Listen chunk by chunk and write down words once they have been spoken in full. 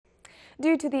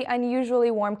Due to the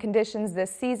unusually warm conditions this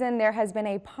season, there has been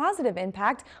a positive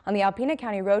impact on the Alpena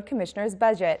County Road Commissioner's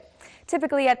budget.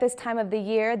 Typically at this time of the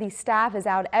year, the staff is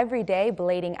out every day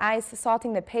blading ice,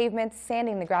 salting the pavements,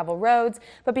 sanding the gravel roads,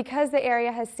 but because the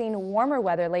area has seen warmer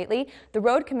weather lately, the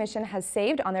Road Commission has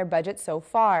saved on their budget so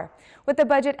far. With the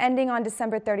budget ending on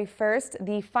December 31st,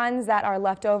 the funds that are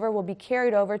left over will be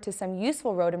carried over to some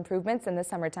useful road improvements in the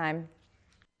summertime.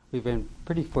 We've been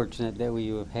pretty fortunate that we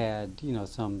have had,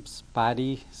 some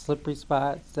spotty, slippery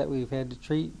spots that we've had to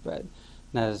treat, but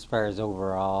not as far as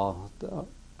overall the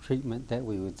treatment that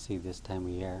we would see this time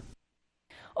of year.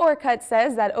 Orcutt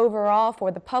says that overall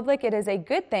for the public it is a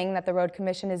good thing that the Road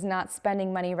Commission is not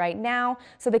spending money right now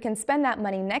so they can spend that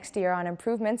money next year on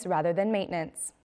improvements rather than maintenance.